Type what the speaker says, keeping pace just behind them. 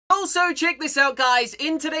Also, check this out, guys.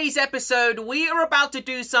 In today's episode, we are about to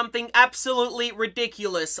do something absolutely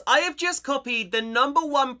ridiculous. I have just copied the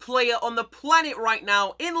 #1 player on the planet right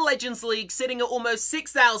now in Legends League, sitting at almost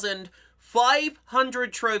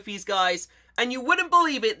 6,500 trophies, guys. And you wouldn't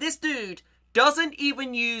believe it, this dude doesn't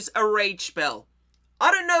even use a rage spell.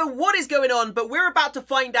 I don't know what is going on, but we're about to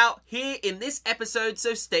find out here in this episode,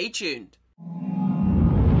 so stay tuned.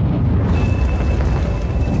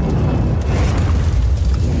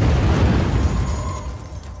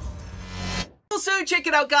 So check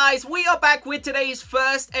it out, guys, we are back with today's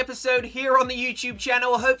first episode here on the YouTube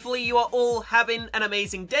channel. Hopefully you are all having an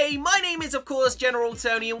amazing day. My name is, of course, General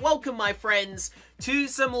Tony, and welcome, my friends, to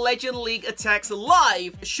some Legend League attacks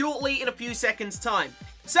live shortly in a few seconds time.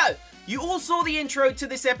 So, you all saw the intro to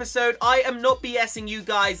this episode. I am not BSing you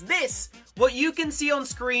guys. What you can see on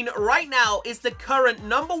screen right now is the current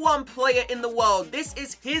 #1 player in the world. This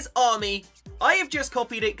is his army. I have just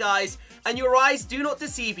copied it, guys, and your eyes do not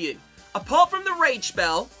deceive you. Apart from the rage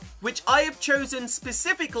spell, which I have chosen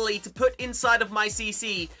specifically to put inside of my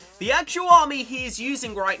CC, the actual army he is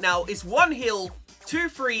using right now is 1 heal, 2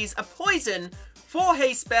 freeze, a poison, 4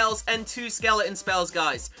 haste spells, and 2 skeleton spells,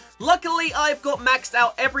 guys. Luckily, I've got maxed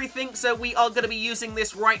out everything, so we are going to be using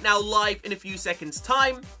this right now live in a few seconds'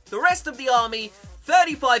 time. The rest of the army,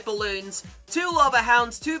 35 balloons, 2 lava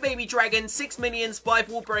hounds, 2 baby dragons, 6 minions, 5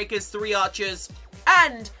 wall breakers, 3 archers,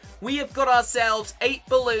 and we have got ourselves 8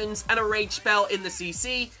 balloons and a rage spell in the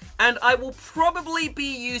CC, and I will probably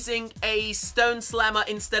be using a stone slammer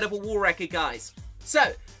instead of a wall wrecker, guys.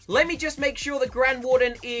 So, let me just make sure the Grand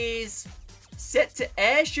Warden is set to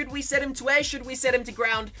air. Should we set him to air? Should we set him to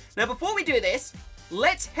ground? Now, before we do this,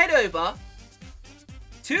 let's head over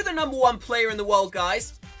to the #1 player in the world,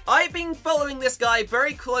 guys. I've been following this guy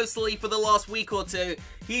very closely for the last week or two.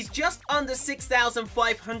 He's just under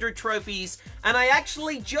 6,500 trophies, and I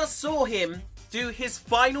actually just saw him do his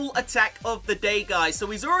final attack of the day, guys. So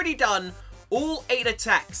he's already done all 8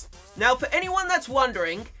 attacks. Now, for anyone that's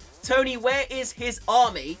wondering, Tony, where is his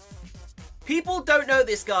army? People don't know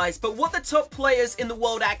this, guys, but what the top players in the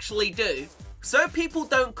world actually do, so people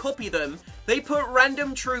don't copy them, they put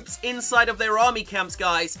random troops inside of their army camps,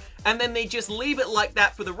 guys, and then they just leave it like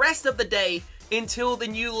that for the rest of the day until the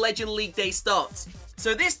new Legend League day starts.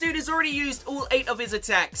 So this dude has already used all 8 of his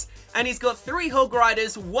attacks, and he's got 3 Hog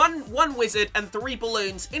Riders, one Wizard, and 3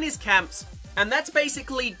 Balloons in his camps, and that's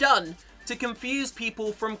basically done to confuse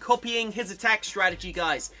people from copying his attack strategy,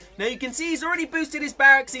 guys. Now you can see he's already boosted his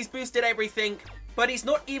barracks, he's boosted everything, but he's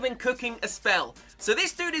not even cooking a spell. So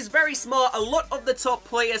this dude is very smart. A lot of the top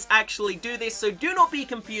players actually do this, so do not be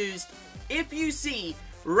confused if you see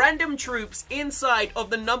random troops inside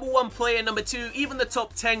of the #1 player, #2, even the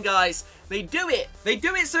top 10 guys. They do it. They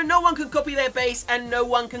do it so no one can copy their base and no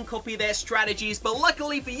one can copy their strategies. But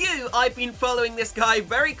luckily for you, I've been following this guy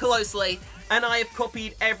very closely and I have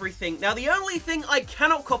copied everything. Now, the only thing I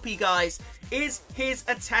cannot copy, guys, is his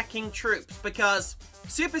attacking troops, because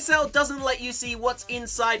Supercell doesn't let you see what's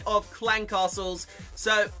inside of clan castles.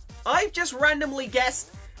 So I've just randomly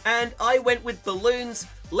guessed and I went with balloons.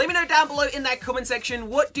 Let me know down below in that comment section,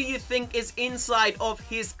 what do you think is inside of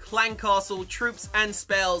his clan castle troops and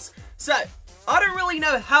spells? So, I don't really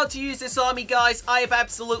know how to use this army, guys. I have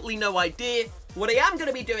absolutely no idea. What I am going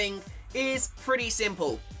to be doing is pretty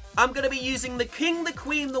simple. I'm going to be using the King, the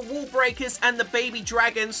Queen, the Wall Breakers, and the Baby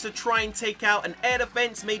Dragons to try and take out an air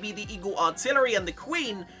defense, maybe the Eagle Artillery and the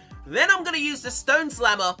Queen. Then I'm going to use the Stone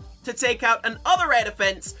Slammer to take out another air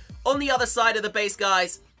defense on the other side of the base,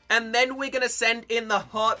 guys. And then we're going to send in the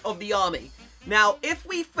heart of the army. Now, if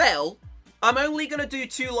we fail, I'm only going to do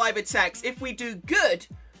 2 live attacks. If we do good,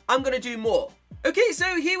 I'm going to do more. Okay,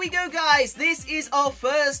 so here we go, guys. This is our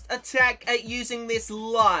first attack at using this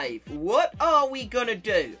live. What are we going to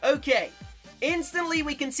do? Okay, instantly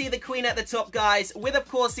we can see the Queen at the top, guys, with, of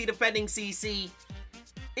course, the defending CC.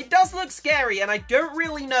 It does look scary, and I don't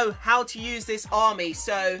really know how to use this army,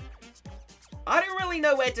 so I don't really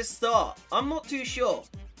know where to start. I'm not too sure.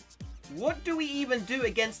 What do we even do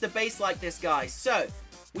against a base like this, guys? So,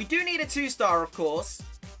 we do need a 2-star, of course.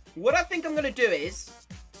 What I think I'm going to do is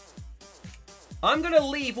I'm going to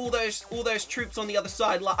leave all those troops on the other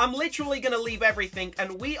side. Like, I'm literally going to leave everything,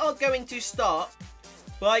 and we are going to start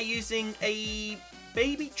by using a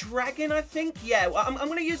baby dragon, I think. Yeah, I'm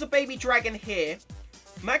going to use a baby dragon here.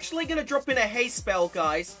 I'm actually going to drop in a haste spell,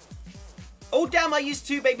 guys. Oh, damn, I used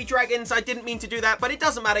 2 baby dragons. I didn't mean to do that, but it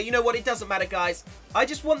doesn't matter. You know what? It doesn't matter, guys. I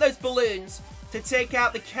just want those balloons to take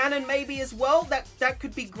out the cannon maybe as well. That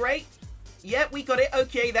could be great. Yeah, we got it.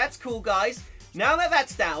 Okay, that's cool, guys. Now that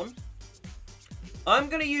that's down, I'm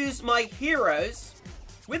going to use my heroes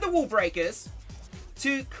with the wall breakers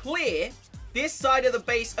to clear this side of the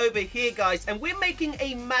base over here, guys, and we're making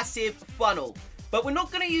a massive funnel. But we're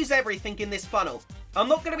not going to use everything in this funnel. I'm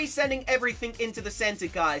not going to be sending everything into the center,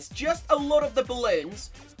 guys. Just a lot of the balloons,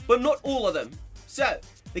 but not all of them. So,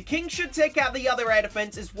 the king should take out the other air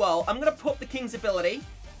defense as well. I'm going to pop the king's ability.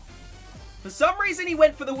 For some reason, he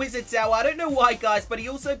went for the wizard tower. I don't know why, guys, but he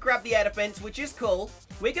also grabbed the air defense, which is cool.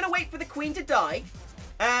 We're going to wait for the queen to die.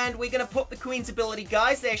 And we're going to pop the queen's ability,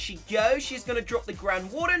 guys. There she goes. She's going to drop the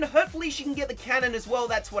Grand Warden. Hopefully, she can get the cannon as well.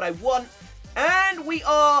 That's what I want. And we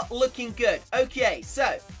are looking good. Okay,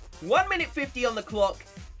 so 1 minute 50 on the clock.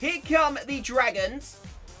 Here come the dragons.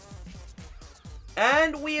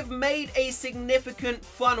 And we have made a significant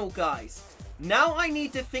funnel, guys. Now I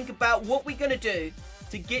need to think about what we're going to do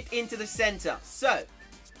to get into the center. So,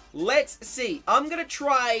 let's see. I'm going to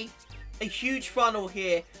try a huge funnel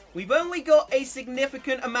here. We've only got a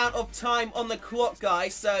significant amount of time on the clock,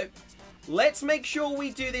 guys. So, let's make sure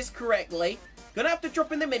we do this correctly. Gonna have to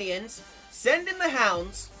drop in the minions. Send in the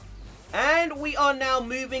hounds. And we are now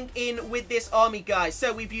moving in with this army, guys.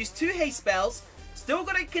 So, we've used 2 haste spells. Still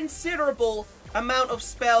got a considerable amount of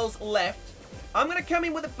spells left. I'm going to come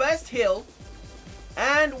in with a burst heal.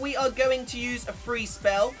 And we are going to use a freeze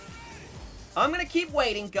spell. I'm going to keep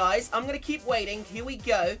waiting, guys. I'm going to keep waiting. Here we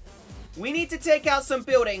go. We need to take out some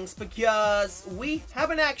buildings because we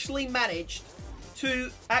haven't actually managed to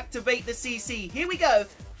activate the CC. Here we go.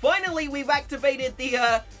 Finally, we've activated the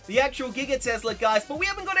actual Giga Tesla, guys, but we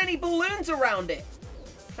haven't got any balloons around it.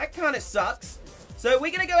 That kind of sucks. So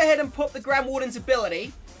we're going to go ahead and pop the Grand Warden's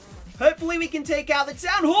ability. Hopefully we can take out the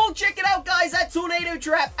Town Hall. Check it out, guys. That tornado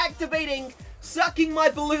trap activating, sucking my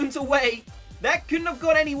balloons away. That couldn't have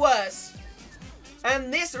got any worse.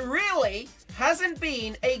 And this really hasn't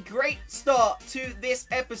been a great start to this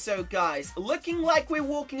episode, guys. Looking like we're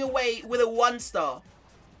walking away with a 1-star.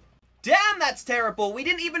 Damn, that's terrible. We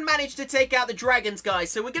didn't even manage to take out the dragons,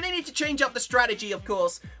 guys. So we're going to need to change up the strategy, of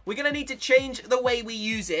course. We're going to need to change the way we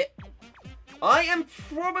use it. I am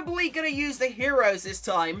probably going to use the heroes this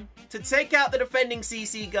time to take out the defending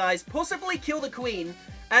CC, guys. Possibly kill the queen.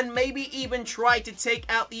 And maybe even try to take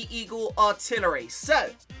out the Eagle artillery. So,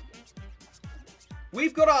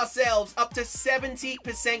 we've got ourselves up to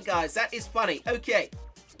 70%, guys. That is funny. Okay.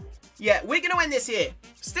 Yeah, we're going to end this here.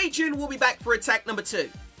 Stay tuned. We'll be back for attack number 2.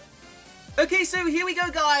 Okay, so here we go,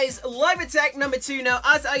 guys. Live attack number 2. Now,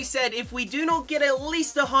 as I said, if we do not get at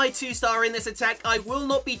least a high 2-star in this attack, I will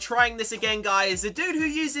not be trying this again, guys. The dude who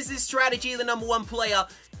uses this strategy, the #1 player,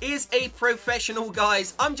 is a professional,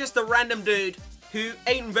 guys. I'm just a random dude who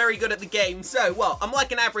ain't very good at the game. So, well, I'm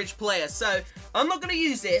like an average player. So, I'm not going to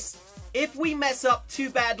use this if we mess up too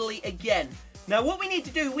badly again. Now, what we need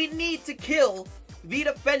to do, we need to kill the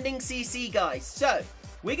defending CC, guys. So,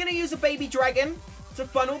 we're going to use a baby dragon to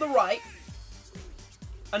funnel the right.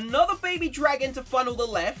 Another baby dragon to funnel the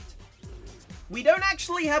left. We don't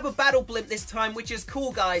actually have a battle blimp this time, which is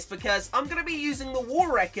cool, guys, because I'm going to be using the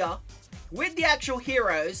War Wrecker with the actual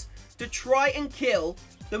heroes to try and kill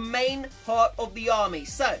the main heart of the army.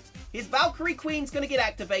 So, his Valkyrie Queen's going to get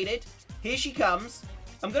activated. Here she comes.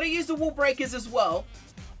 I'm going to use the Wall Breakers as well.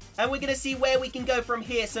 And we're going to see where we can go from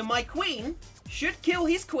here. So, my queen should kill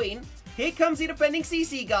his queen. Here comes the defending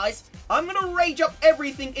CC, guys. I'm going to rage up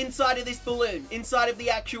everything inside of this balloon. Inside of the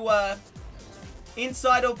actual,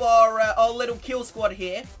 inside of our little kill squad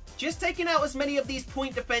here. Just taking out as many of these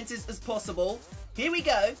point defenses as possible. Here we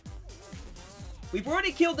go. We've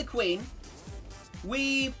already killed the queen.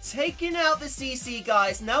 We've taken out the CC,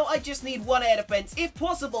 guys. Now I just need 1 air defense. If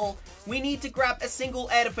possible, we need to grab a single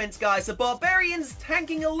air defense, guys. The barbarian's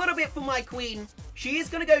tanking a little bit for my queen. She is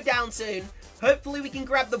going to go down soon. Hopefully we can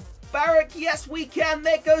grab the barrack. Yes, we can.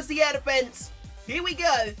 There goes the air defense. Here we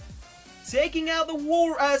go. Taking out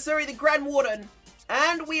the Grand Warden.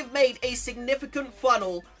 And we've made a significant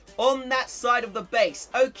funnel on that side of the base.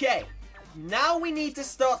 Okay. Now we need to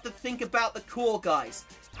start to think about the core, guys.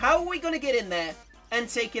 How are we going to get in there and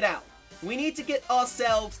take it out? We need to get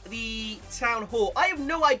ourselves the Town Hall. I have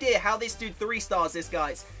no idea how this dude 3-stars this,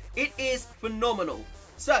 guys. It is phenomenal.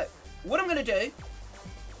 So, what I'm going to do...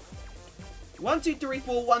 1, 2, 3,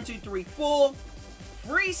 4, 1, 2, 3, 4.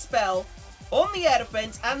 Free spell on the air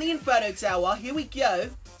defense and the Inferno Tower. Here we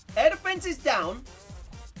go. Air defense is down.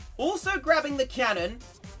 Also grabbing the cannon.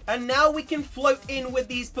 And now we can float in with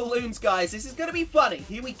these balloons, guys. This is going to be funny.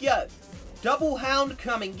 Here we go. Double Hound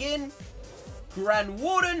coming in. Grand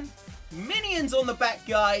Warden. Minions on the back,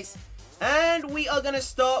 guys. And we are going to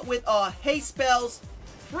start with our haste spells.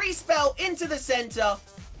 Free spell into the center.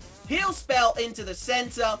 Heal spell into the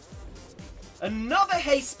center. Another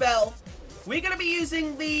haste spell. We're going to be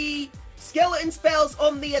using the skeleton spells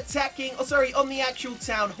on the on the actual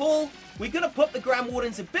town hall. We're gonna pop the Grand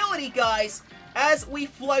Warden's ability, guys, as we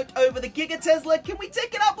float over the Giga Tesla. Can we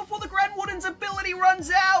take it out before the Grand Warden's ability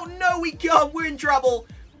runs out? No, we can't. We're in trouble.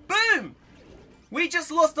 Boom! We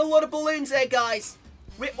just lost a lot of balloons there, guys.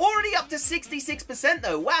 We're already up to 66%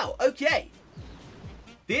 though. Wow, okay.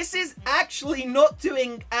 This is actually not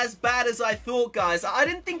doing as bad as I thought, guys. I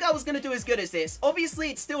didn't think I was going to do as good as this. Obviously,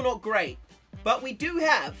 it's still not great. But we do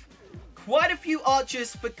have quite a few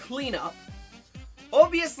archers for cleanup.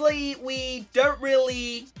 Obviously, we don't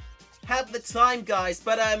really have the time, guys.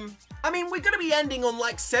 But, I mean, we're going to be ending on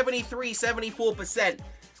like 73, 74%.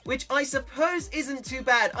 Which I suppose isn't too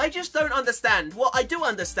bad. I just don't understand. Well, I do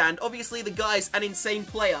understand. Obviously, the guy's an insane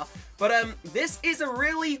player. But, this is a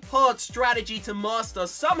really hard strategy to master.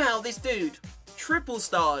 Somehow, this dude, triple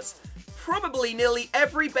stars, probably nearly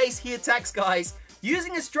every base he attacks, guys,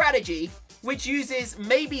 using a strategy which uses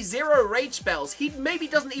maybe 0 rage spells. He maybe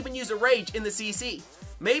doesn't even use a rage in the CC.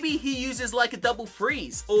 Maybe he uses like a double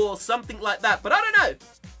freeze or something like that. But I don't know.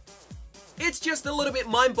 It's just a little bit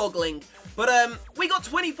mind-boggling. But, we got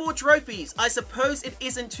 24 trophies. I suppose it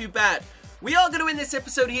isn't too bad. We are going to end this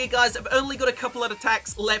episode here, guys. I've only got a couple of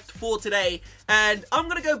attacks left for today. And I'm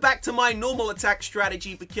going to go back to my normal attack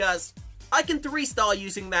strategy because I can 3-star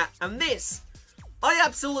using that. And this, I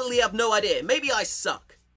absolutely have no idea. Maybe I suck.